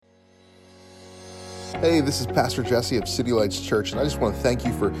Hey, this is Pastor Jesse of City Lights Church, and I just want to thank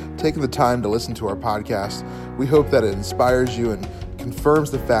you for taking the time to listen to our podcast. We hope that it inspires you and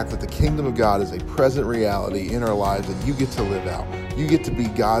confirms the fact that the kingdom of God is a present reality in our lives that you get to live out. You get to be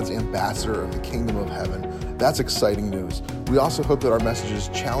God's ambassador of the kingdom of heaven. That's exciting news. We also hope that our messages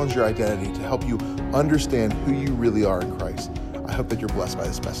challenge your identity to help you understand who you really are in Christ. I hope that you're blessed by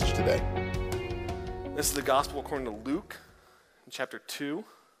this message today. This is the Gospel according to Luke, in chapter 2.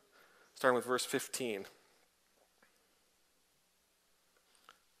 Starting with verse 15.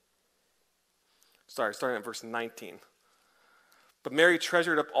 Starting at verse 19. But Mary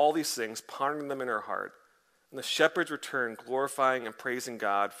treasured up all these things, pondering them in her heart. And the shepherds returned, glorifying and praising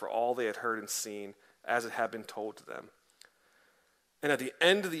God for all they had heard and seen, as it had been told to them. And at the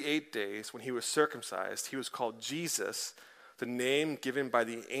end of the 8 days, when he was circumcised, he was called Jesus, the name given by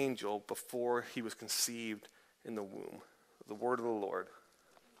the angel before he was conceived in the womb. The word of the Lord.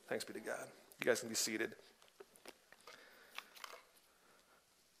 Thanks be to God. You guys can be seated.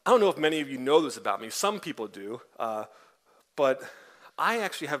 I don't know if many of you know this about me. Some people do. But I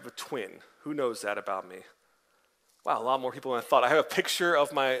actually have a twin. Who knows that about me? Wow, a lot more people than I thought. I have a picture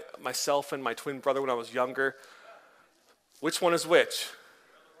of myself and my twin brother when I was younger. Which one is which?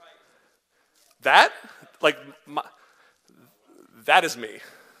 That? That is me.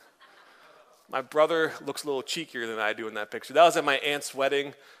 My brother looks a little cheekier than I do in that picture. That was at my aunt's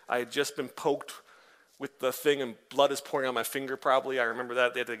wedding. I had just been poked with the thing and blood is pouring on my finger probably. I remember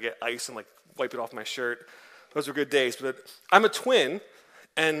that. They had to get ice and wipe it off my shirt. Those were good days. But I'm a twin,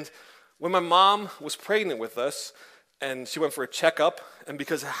 and when my mom was pregnant with us, and she went for a checkup, and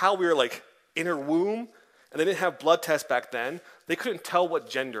because of how we were in her womb, and they didn't have blood tests back then, they couldn't tell what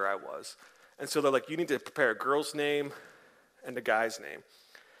gender I was. And so they're like, you need to prepare a girl's name and a guy's name.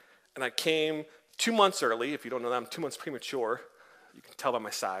 And I came 2 months early. If you don't know that, I'm 2 months premature. You can tell by my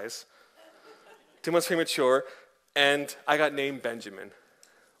size. 2 months premature, and I got named Benjamin.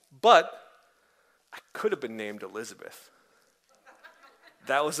 But I could have been named Elizabeth.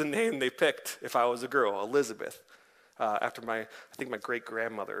 That was the name they picked if I was a girl, Elizabeth, after I think my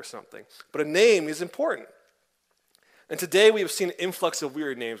great-grandmother or something. But a name is important. And today we have seen an influx of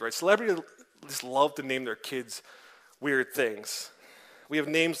weird names, right? Celebrities just love to name their kids weird things. We have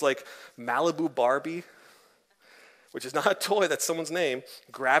names like Malibu Barbie, which is not a toy, that's someone's name,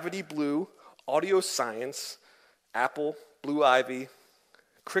 Gravity Blue, Audio Science, Apple, Blue Ivy,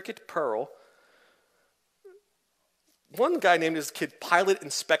 Cricket Pearl. One guy named his kid Pilot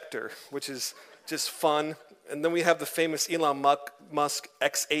Inspector, which is just fun. And then we have the famous Elon Musk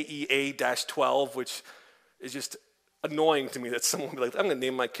XAEA-12, which is just annoying to me that someone would be like, I'm going to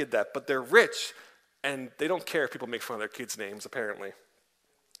name my kid that. But they're rich, and they don't care if people make fun of their kids' names, apparently.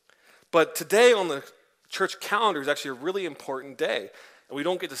 But today on the church calendar is actually a really important day. And we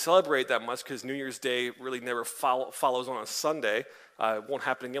don't get to celebrate that much because New Year's Day really never follows on a Sunday. It won't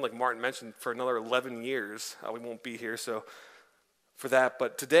happen again, like Martin mentioned, for another 11 years. We won't be here for that.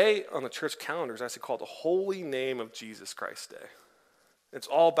 But today on the church calendar is actually called the Holy Name of Jesus Christ Day. It's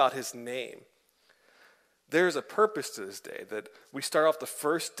all about his name. There's a purpose to this day that we start off the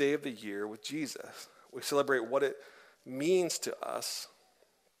first day of the year with Jesus. We celebrate what it means to us.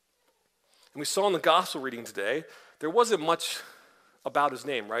 And we saw in the gospel reading today, there wasn't much about his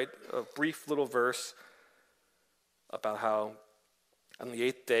name, right? A brief little verse about how on the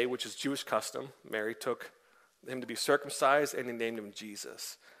 8th day, which is Jewish custom, Mary took him to be circumcised and he named him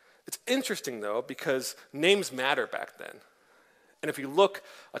Jesus. It's interesting, though, because names matter back then. And if you look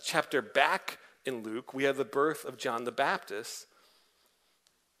a chapter back in Luke, we have the birth of John the Baptist.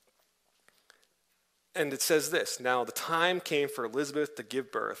 And it says this, now the time came for Elizabeth to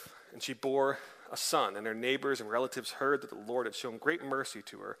give birth, and she bore a son, and her neighbors and relatives heard that the Lord had shown great mercy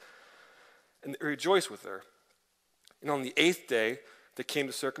to her, and they rejoiced with her. And on the 8th day, they came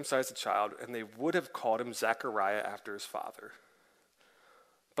to circumcise the child, and they would have called him Zechariah after his father.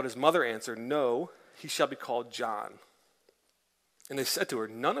 But his mother answered, no, he shall be called John. And they said to her,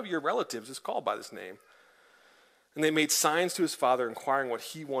 none of your relatives is called by this name. And they made signs to his father, inquiring what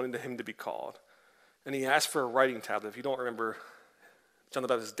he wanted him to be called. And he asked for a writing tablet. If you don't remember, John the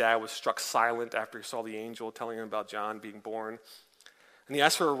Baptist's dad was struck silent after he saw the angel telling him about John being born. And he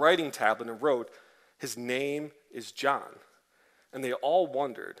asked for a writing tablet and wrote, his name is John. And they all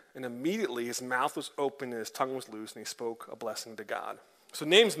wondered. And immediately his mouth was open and his tongue was loose, and he spoke a blessing to God. So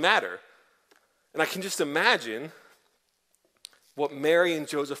names matter. And I can just imagine what Mary and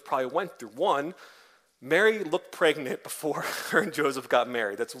Joseph probably went through. One, Mary looked pregnant before her and Joseph got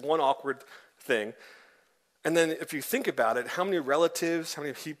married. That's one awkward thing. And then if you think about it, how many relatives, how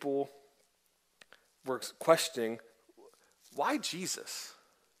many people were questioning, why Jesus?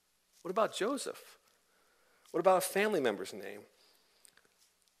 What about Joseph? What about a family member's name?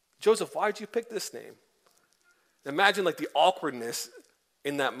 Joseph, why did you pick this name? Imagine like the awkwardness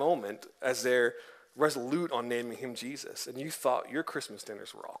in that moment as they're resolute on naming him Jesus, and you thought your Christmas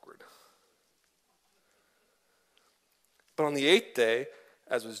dinners were awkward. But on the 8th day,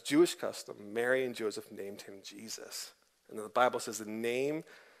 as was Jewish custom, Mary and Joseph named him Jesus. And the Bible says the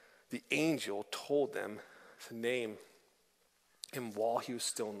angel told them to name him while he was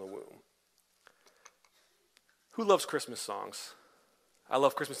still in the womb. Who loves Christmas songs? I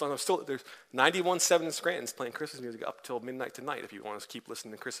love Christmas songs. There's 91.7 in Scranton's playing Christmas music up till midnight tonight if you want to keep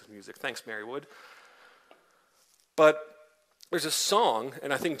listening to Christmas music. Thanks, Mary Wood. But there's a song,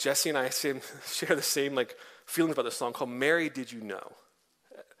 and I think Jesse and I share the same feelings about this song called Mary, Did You Know?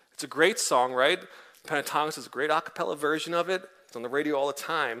 It's a great song, right? Pentatonix is a great a cappella version of it. It's on the radio all the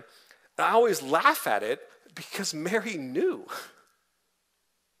time. And I always laugh at it because Mary knew,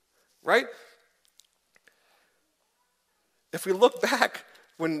 right? If we look back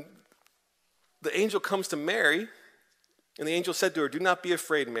when the angel comes to Mary, and the angel said to her, "Do not be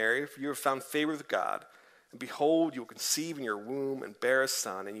afraid, Mary, for you have found favor with God. And behold, you will conceive in your womb and bear a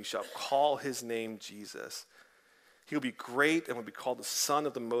son, and you shall call his name Jesus. He will be great and will be called the Son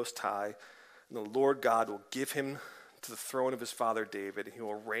of the Most High. And the Lord God will give him to the throne of his father David, and he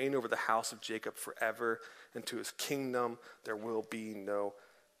will reign over the house of Jacob forever, and to his kingdom there will be no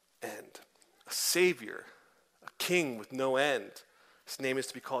end." A Savior, a King with no end. His name is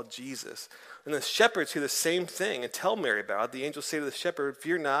to be called Jesus. And the shepherds hear the same thing and tell Mary about it. The angels say to the shepherd,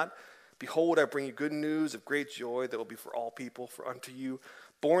 "Fear not. Behold, I bring you good news of great joy that will be for all people. For unto you,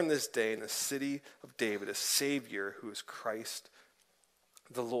 born this day in the city of David, a Savior who is Christ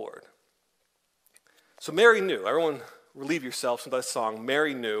the Lord." So Mary knew. Everyone relieve yourselves from that song.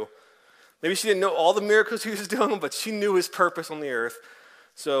 Mary knew. Maybe she didn't know all the miracles he was doing, but she knew his purpose on the earth.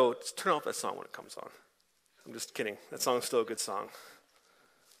 So just turn off that song when it comes on. I'm just kidding. That song is still a good song.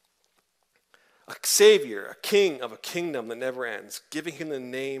 A Savior, a King of a kingdom that never ends, giving him the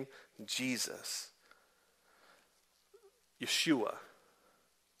name Jesus. Yeshua.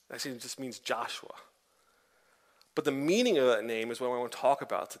 Actually, it just means Joshua. But the meaning of that name is what I want to talk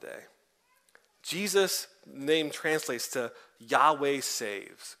about today. Jesus' name translates to Yahweh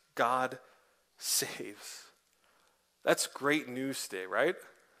saves. God saves. That's great news today, right?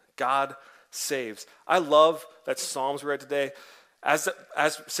 God saves. I love that Psalms we read today. As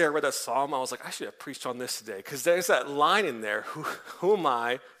Sarah read that psalm, I was like, I should have preached on this today, because there's that line in there, who am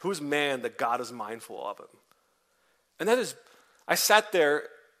I, who's man that God is mindful of him? And that is, I sat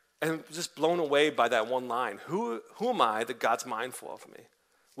there and was just blown away by that one line. Who am I that God's mindful of me?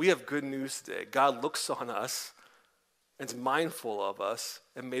 We have good news today. God looks on us and is mindful of us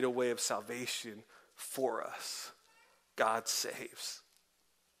and made a way of salvation for us. God saves.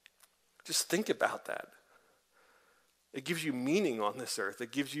 Just think about that. It gives you meaning on this earth.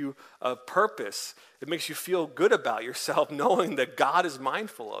 It gives you a purpose. It makes you feel good about yourself knowing that God is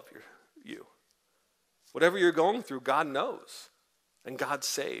mindful of you. Whatever you're going through, God knows. And God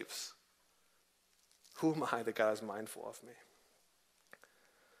saves. Who am I that God is mindful of me?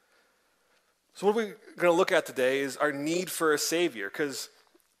 So what we're going to look at today is our need for a Savior. Because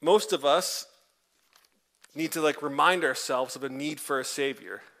most of us need to remind ourselves of a need for a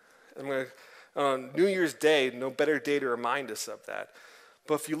Savior. I'm going to on New Year's Day, no better day to remind us of that.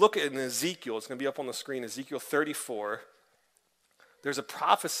 But if you look at in Ezekiel, it's going to be up on the screen, Ezekiel 34, there's a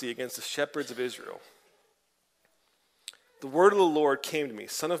prophecy against the shepherds of Israel. The word of the Lord came to me,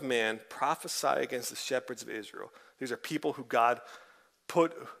 "Son of man, prophesy against the shepherds of Israel." These are people who God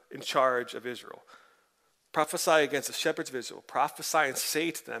put in charge of Israel. "Prophesy against the shepherds of Israel. Prophesy and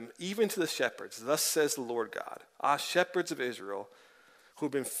say to them, even to the shepherds, thus says the Lord God, Ah, shepherds of Israel, who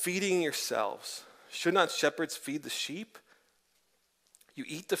have been feeding yourselves. Should not shepherds feed the sheep? You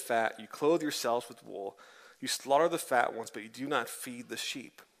eat the fat, you clothe yourselves with wool. You slaughter the fat ones, but you do not feed the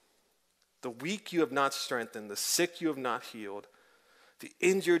sheep. The weak you have not strengthened, the sick you have not healed, the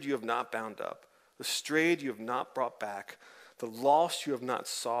injured you have not bound up, the strayed you have not brought back, the lost you have not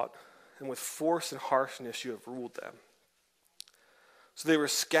sought, and with force and harshness you have ruled them. So they were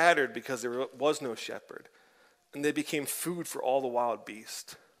scattered because there was no shepherd, and they became food for all the wild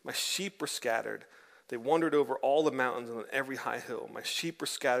beasts. My sheep were scattered. They wandered over all the mountains and on every high hill. My sheep were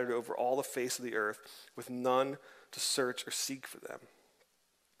scattered over all the face of the earth, with none to search or seek for them.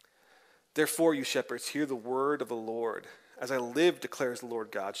 Therefore, you shepherds, hear the word of the Lord. As I live, declares the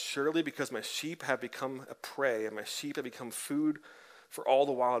Lord God, surely because my sheep have become a prey, and my sheep have become food for all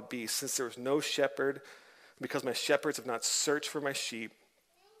the wild beasts, since there was no shepherd, because my shepherds have not searched for my sheep,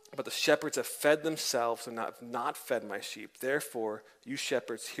 but the shepherds have fed themselves and have not fed my sheep. Therefore, you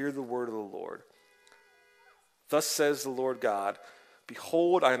shepherds, hear the word of the Lord. Thus says the Lord God,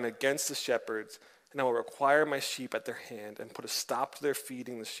 behold, I am against the shepherds, and I will require my sheep at their hand and put a stop to their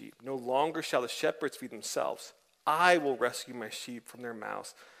feeding the sheep. No longer shall the shepherds feed themselves. I will rescue my sheep from their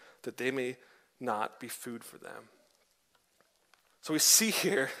mouths, that they may not be food for them. So we see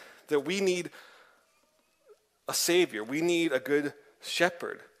here that we need a Savior. We need a good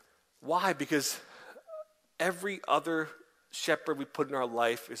shepherd. Why? Because every other shepherd we put in our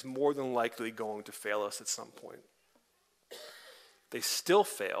life is more than likely going to fail us at some point. They still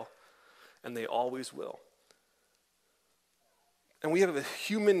fail, and they always will. And we have a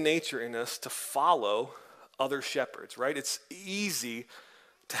human nature in us to follow other shepherds, right? It's easy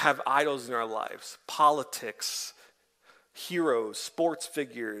to have idols in our lives. Politics, heroes, sports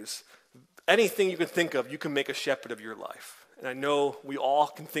figures, anything you can think of, you can make a shepherd of your life. And I know we all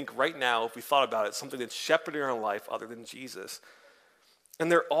can think right now, if we thought about it, something that's shepherding our life other than Jesus.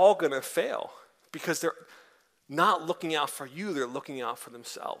 And they're all going to fail because they're not looking out for you, they're looking out for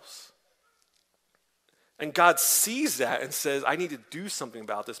themselves. And God sees that and says, I need to do something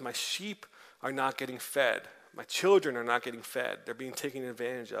about this. My sheep are not getting fed. My children are not getting fed. They're being taken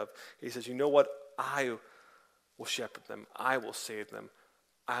advantage of. He says, you know what? I will shepherd them. I will save them.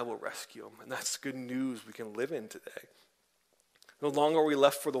 I will rescue them. And that's good news we can live in today. No longer are we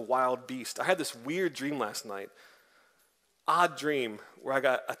left for the wild beast. I had this weird dream last night. Odd dream where I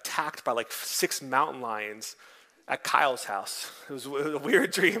got attacked by like 6 mountain lions at Kyle's house. It was a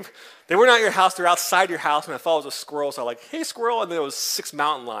weird dream. They weren't at your house, they were outside your house, and I thought it was a squirrel, so I was like, hey, squirrel, and then it was 6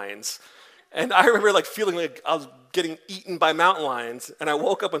 mountain lions. And I remember like feeling like I was getting eaten by mountain lions, and I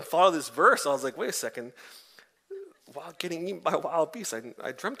woke up and thought of this verse. I was like, wait a second, wow, getting eaten by wild beasts.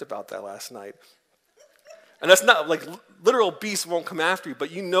 I dreamt about that last night. And that's not like literal beasts won't come after you, but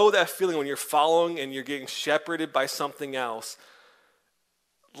you know that feeling when you're following and you're getting shepherded by something else.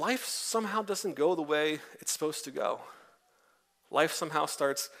 Life somehow doesn't go the way it's supposed to go. Life somehow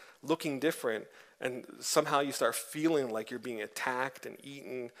starts looking different, and somehow you start feeling like you're being attacked and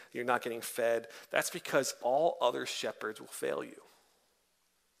eaten, you're not getting fed. That's because all other shepherds will fail you.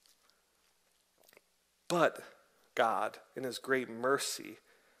 But God, in his great mercy,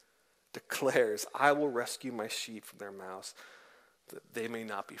 declares, I will rescue my sheep from their mouths, that they may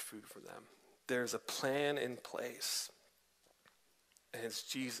not be food for them. There's a plan in place, and it's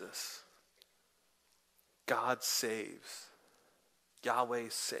Jesus. God saves. Yahweh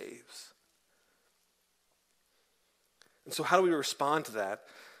saves. And so how do we respond to that?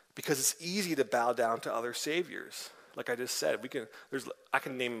 Because it's easy to bow down to other saviors. Like I just said, I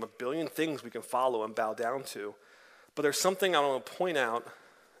can name a billion things we can follow and bow down to. But there's something I want to point out,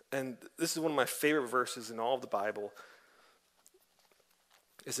 and this is one of my favorite verses in all of the Bible,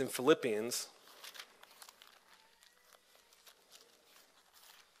 is in Philippians.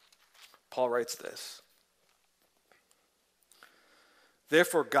 Paul writes this.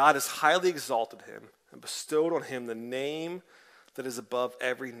 Therefore God has highly exalted him and bestowed on him the name that is above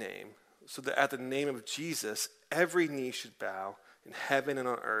every name, so that at the name of Jesus every knee should bow in heaven and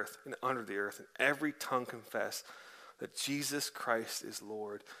on earth and under the earth, and every tongue confess that Jesus Christ is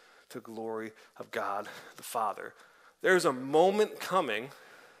Lord, to the glory of God the Father. There's a moment coming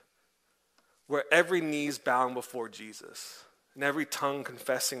where every knee is bowing before Jesus and every tongue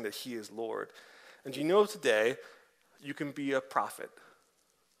confessing that he is Lord. And you know today you can be a prophet.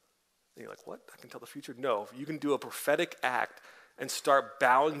 And you're like, what? I can tell the future? No, you can do a prophetic act and start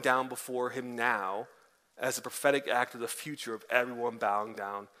bowing down before him now as a prophetic act of the future of everyone bowing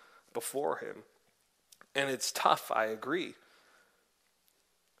down before him. And it's tough, I agree.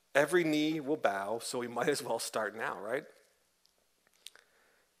 Every knee will bow, so we might as well start now, right?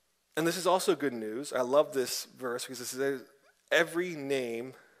 And this is also good news. I love this verse because it says every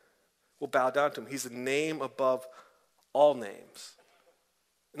name will bow down to him. He's the name above all names.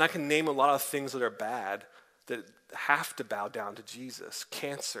 And I can name a lot of things that are bad that have to bow down to Jesus.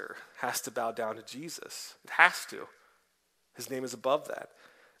 Cancer has to bow down to Jesus. It has to. His name is above that.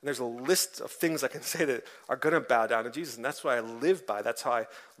 And there's a list of things I can say that are going to bow down to Jesus. And that's what I live by. That's how I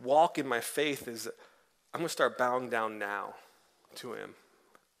walk in my faith, is I'm going to start bowing down now to him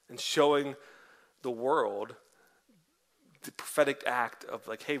and showing the world the prophetic act of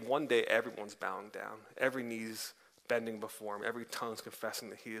like, hey, one day everyone's bowing down. Every knee's bending before him. Every tongue's confessing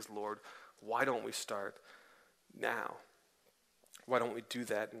that he is Lord. Why don't we start now? Why don't we do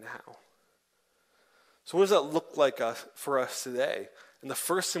that now? So what does that look like for us today? And the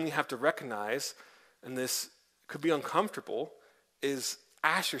first thing we have to recognize, and this could be uncomfortable, is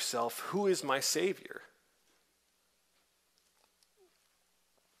ask yourself, who is my Savior?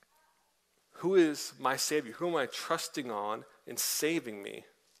 Who is my Savior? Who am I trusting on in saving me?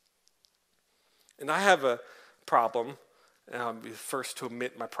 And I have a problem, and I'll be the first to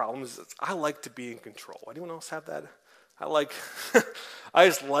admit my problems, is I like to be in control. Anyone else have that? I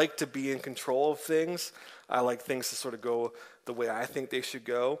just like to be in control of things. I like things to sort of go the way I think they should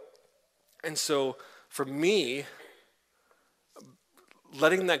go. And so for me,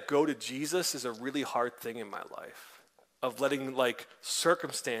 letting that go to Jesus is a really hard thing in my life, of letting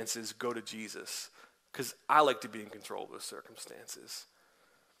circumstances go to Jesus, because I like to be in control of those circumstances.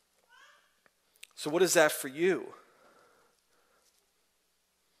 So what is that for you?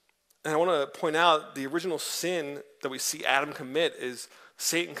 And I want to point out the original sin that we see Adam commit is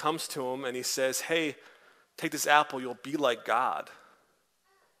Satan comes to him and he says, hey, take this apple, you'll be like God.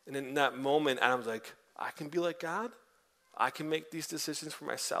 And in that moment, Adam's like, I can be like God? I can make these decisions for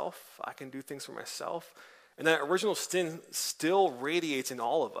myself. I can do things for myself. And that original sin still radiates in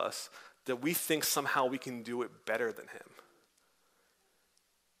all of us, that we think somehow we can do it better than him.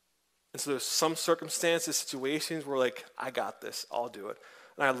 And so there's some circumstances, situations where I got this, I'll do it.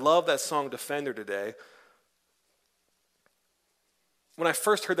 And I love that song, Defender, today. When I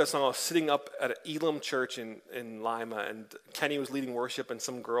first heard that song, I was sitting up at Elam Church in Lima, and Kenny was leading worship, and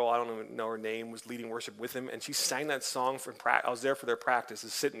some girl, I don't even know her name, was leading worship with him, and she sang that song from practice. I was there for their practice,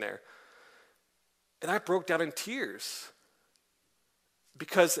 just sitting there. And I broke down in tears.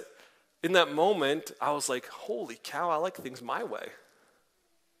 Because in that moment, I was like, holy cow, I like things my way.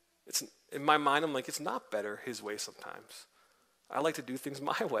 In my mind, I'm like, it's not better his way sometimes. I like to do things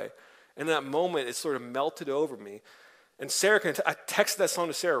my way. And in that moment, it sort of melted over me. And I texted that song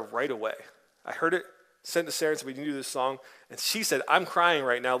to Sarah right away. I heard it, sent it to Sarah and said, we can do this song. And she said, I'm crying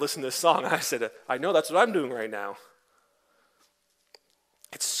right now, listen to this song. And I said, I know, that's what I'm doing right now.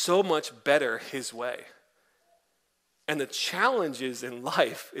 It's so much better his way. And the challenges in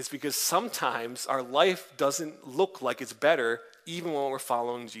life is because sometimes our life doesn't look like it's better even when we're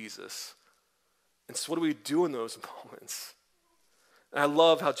following Jesus. And so what do we do in those moments? And I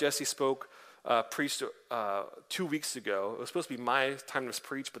love how Jesse preached 2 weeks ago. It was supposed to be my time to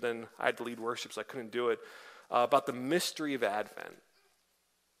preach, but then I had to lead worship, so I couldn't do it, about the mystery of Advent.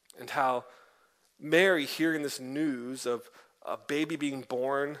 And how Mary, hearing this news of a baby being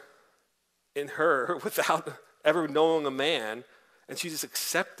born in her without ever knowing a man, and she just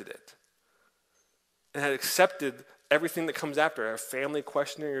accepted it. And had accepted everything that comes after. Her family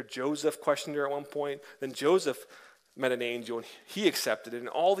questioned her, Joseph questioned her at one point, then Joseph met an angel and he accepted it, and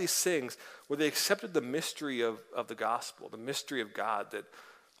all these things where they accepted the mystery of the gospel, the mystery of God, that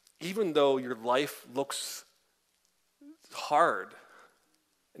even though your life looks hard,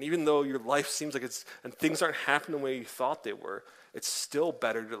 and even though your life seems like and things aren't happening the way you thought they were, it's still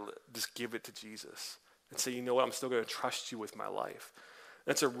better to just give it to Jesus and say, you know what, I'm still going to trust you with my life.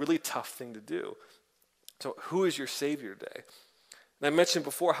 That's a really tough thing to do. So who is your Savior today? And I mentioned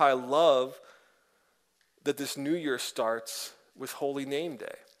before how I love that this new year starts with Holy Name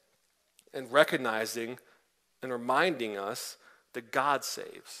Day and recognizing and reminding us that God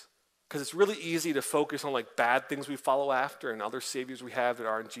saves. Because it's really easy to focus on bad things we follow after and other saviors we have that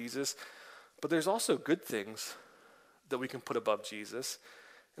aren't Jesus. But there's also good things that we can put above Jesus.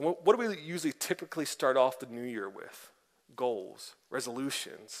 And what do we usually typically start off the new year with? Goals,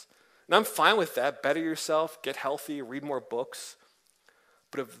 resolutions. And I'm fine with that. Better yourself, get healthy, read more books.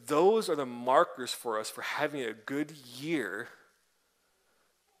 But if those are the markers for us for having a good year,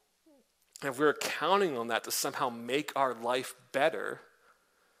 and if we're counting on that to somehow make our life better,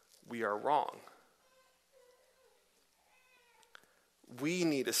 we are wrong. We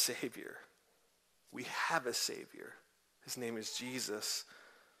need a Savior. We have a Savior. His name is Jesus.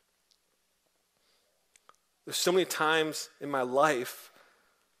 There's so many times in my life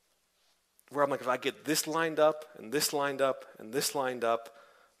where I'm like, if I get this lined up, and this lined up, and this lined up,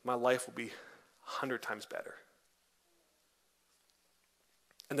 my life will be 100 times better.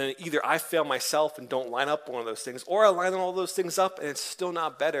 And then either I fail myself and don't line up one of those things, or I line all those things up and it's still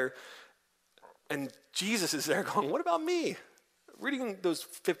not better. And Jesus is there going, what about me? Reading those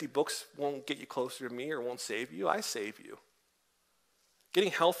 50 books won't get you closer to me or won't save you. I save you.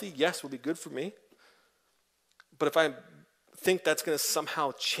 Getting healthy, yes, will be good for me. But if I think that's going to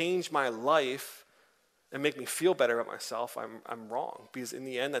somehow change my life and make me feel better about myself, I'm wrong. Because in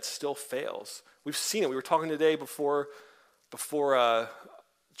the end, that still fails. We've seen it. We were talking today before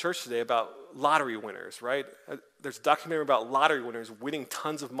church today about lottery winners, right? There's a documentary about lottery winners winning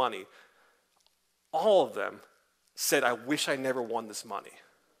tons of money. All of them said, I wish I never won this money.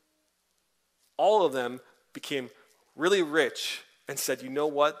 All of them became really rich and said, you know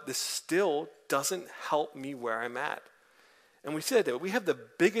what? This still doesn't help me where I'm at. And we said that we have the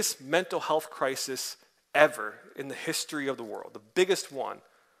biggest mental health crisis ever in the history of the world, the biggest one.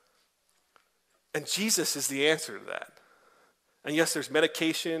 And Jesus is the answer to that. And yes, there's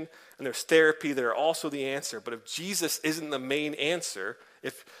medication and there's therapy that are also the answer. But if Jesus isn't the main answer,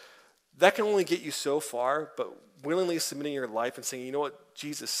 if that can only get you so far, but willingly submitting your life and saying, you know what,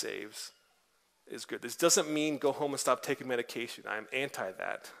 Jesus saves is good. This doesn't mean go home and stop taking medication. I'm anti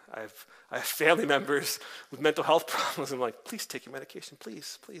that. I have family members with mental health problems. I'm like, please take your medication.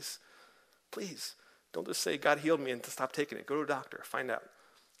 Please, please, please. Don't just say God healed me and to stop taking it. Go to a doctor. Find out.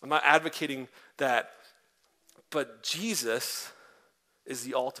 I'm not advocating that. But Jesus is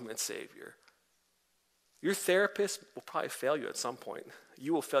the ultimate Savior. Your therapist will probably fail you at some point.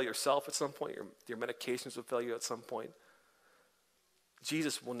 You will fail yourself at some point. Your medications will fail you at some point.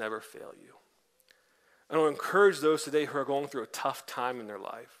 Jesus will never fail you. And I want to encourage those today who are going through a tough time in their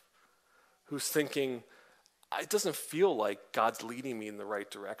life, who's thinking, it doesn't feel like God's leading me in the right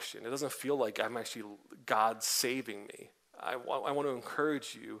direction. It doesn't feel like I'm actually God saving me. I want to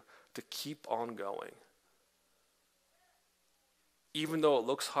encourage you to keep on going. Even though it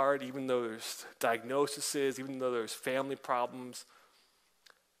looks hard, even though there's diagnoses, even though there's family problems,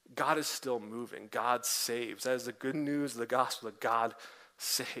 God is still moving. God saves. That is the good news of the gospel, that God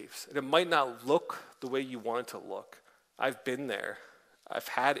saves. And it might not look the way you want it to look. I've been there. I've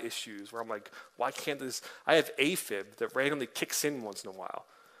had issues where I'm like, why can't this? I have AFib that randomly kicks in once in a while.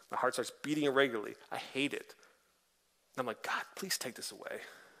 My heart starts beating irregularly. I hate it. And I'm like, God, please take this away.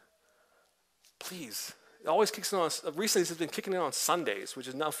 Please. It always kicks in on, recently it's been kicking in on Sundays, which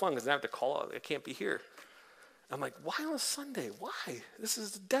is not fun because I have to call out, I can't be here. I'm like, why on a Sunday? Why? This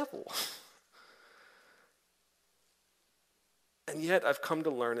is the devil. And yet I've come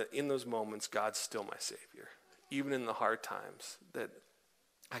to learn that in those moments, God's still my Savior. Even in the hard times, that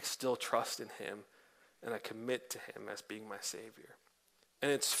I still trust in him and I commit to him as being my Savior.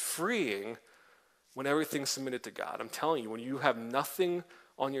 And it's freeing when everything's submitted to God. I'm telling you, when you have nothing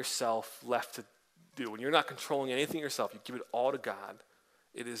on yourself left to do, when you're not controlling anything yourself, you give it all to God,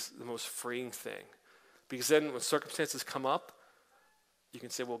 it is the most freeing thing. Because then when circumstances come up, you can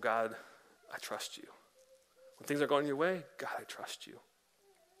say, well, God, I trust you. When things are going your way, God, I trust you.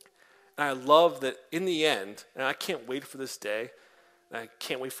 And I love that in the end, and I can't wait for this day, and I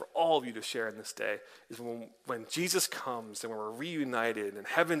can't wait for all of you to share in this day, is when Jesus comes and when we're reunited and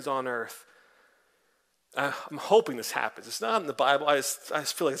heaven's on earth. I'm hoping this happens. It's not in the Bible. I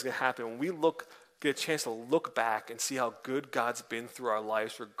just feel like it's going to happen. When we get a chance to look back and see how good God's been through our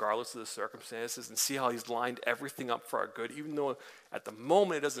lives regardless of the circumstances, and see how he's lined everything up for our good, even though at the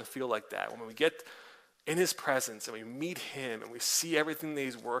moment it doesn't feel like that. When we get in his presence and we meet him and we see everything that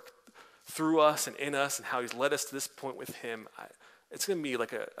he's worked through us and in us and how he's led us to this point with him, it's going to be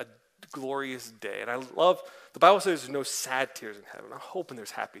like a glorious day. And I love, the Bible says there's no sad tears in heaven. I'm hoping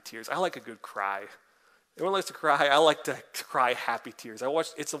there's happy tears. I like a good cry. Anyone likes to cry? I like to cry happy tears. I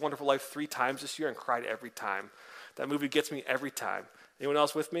watched It's a Wonderful Life 3 times this year and cried every time. That movie gets me every time. Anyone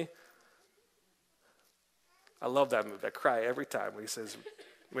else with me? I love that movie. I cry every time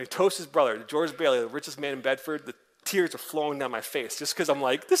when he toasts his brother, George Bailey, the richest man in Bedford, the tears are flowing down my face just because I'm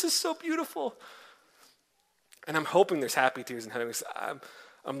like, this is so beautiful. And I'm hoping there's happy tears in heaven.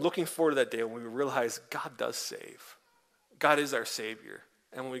 I'm looking forward to that day when we realize God does save. God is our Savior.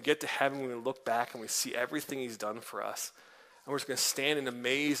 And when we get to heaven, when we look back and we see everything he's done for us, and we're just going to stand in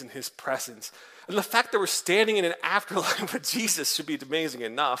amaze in his presence. And the fact that we're standing in an afterlife with Jesus should be amazing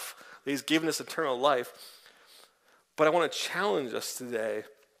enough, that he's given us eternal life. But I want to challenge us today,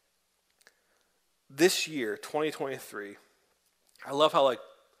 this year, 2023, I love how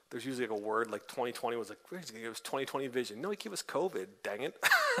there's usually a word like 2020 was he's going to give us 2020 vision. No, he gave us COVID, dang it.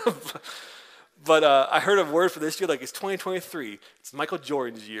 But I heard a word for this year, it's 2023. It's Michael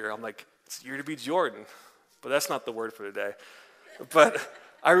Jordan's year. I'm like, it's the year to be Jordan. But that's not the word for today. But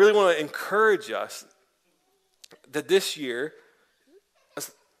I really want to encourage us that this year,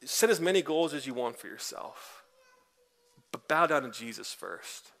 set as many goals as you want for yourself. But bow down to Jesus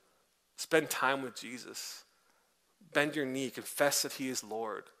first. Spend time with Jesus. Bend your knee. Confess that he is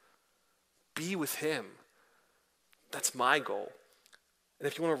Lord. Be with him. That's my goal. And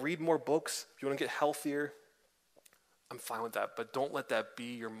if you want to read more books, if you want to get healthier, I'm fine with that. But don't let that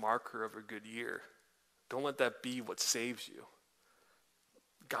be your marker of a good year. Don't let that be what saves you.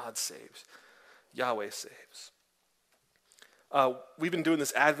 God saves. Yahweh saves. We've been doing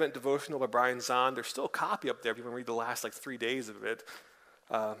this Advent devotional by Brian Zahn. There's still a copy up there if you want to read the last 3 days of it.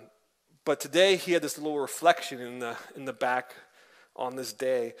 But today he had this little reflection in the back on this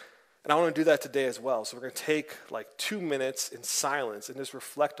day. And I want to do that today as well. So we're going to take 2 minutes in silence and just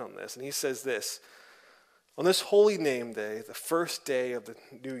reflect on this. And he says this: on this holy name day, the first day of the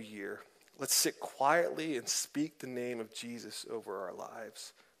new year, let's sit quietly and speak the name of Jesus over our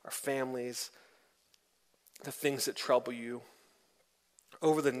lives, our families, the things that trouble you.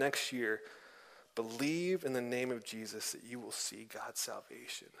 Over the next year, believe in the name of Jesus that you will see God's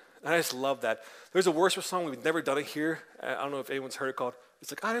salvation. And I just love that. There's a worship song, we've never done it here. I don't know if anyone's heard it, called,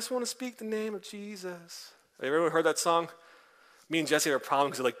 it's like, I just want to speak the name of Jesus. Have everyone heard that song? Me and Jesse have a problem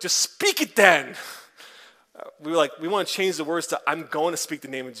because they're like, just speak it then. We want to change the words to, I'm going to speak the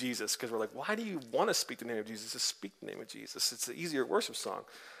name of Jesus. Because we're like, why do you want to speak the name of Jesus? Just speak the name of Jesus. It's an easier worship song.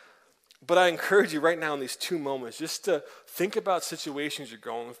 But I encourage you right now in these 2 moments just to think about situations you're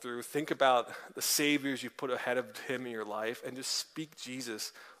going through. Think about the saviors you put ahead of him in your life and just speak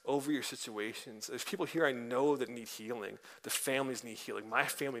Jesus over your situations. There's people here I know that need healing. The families need healing. My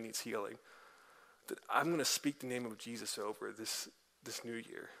family needs healing. That I'm going to speak the name of Jesus over this new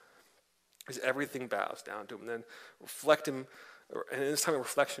year. As everything bows down to him. And then reflect him. And in this time of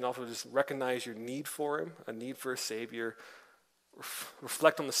reflection, also just recognize your need for him, a need for a savior.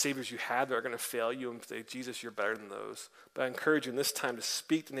 Reflect on the saviors you had that are going to fail you and say, Jesus, you're better than those. But I encourage you in this time to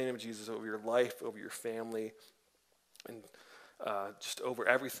speak the name of Jesus over your life, over your family, and just over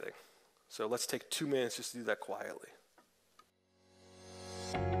everything. So let's take 2 minutes just to do that quietly.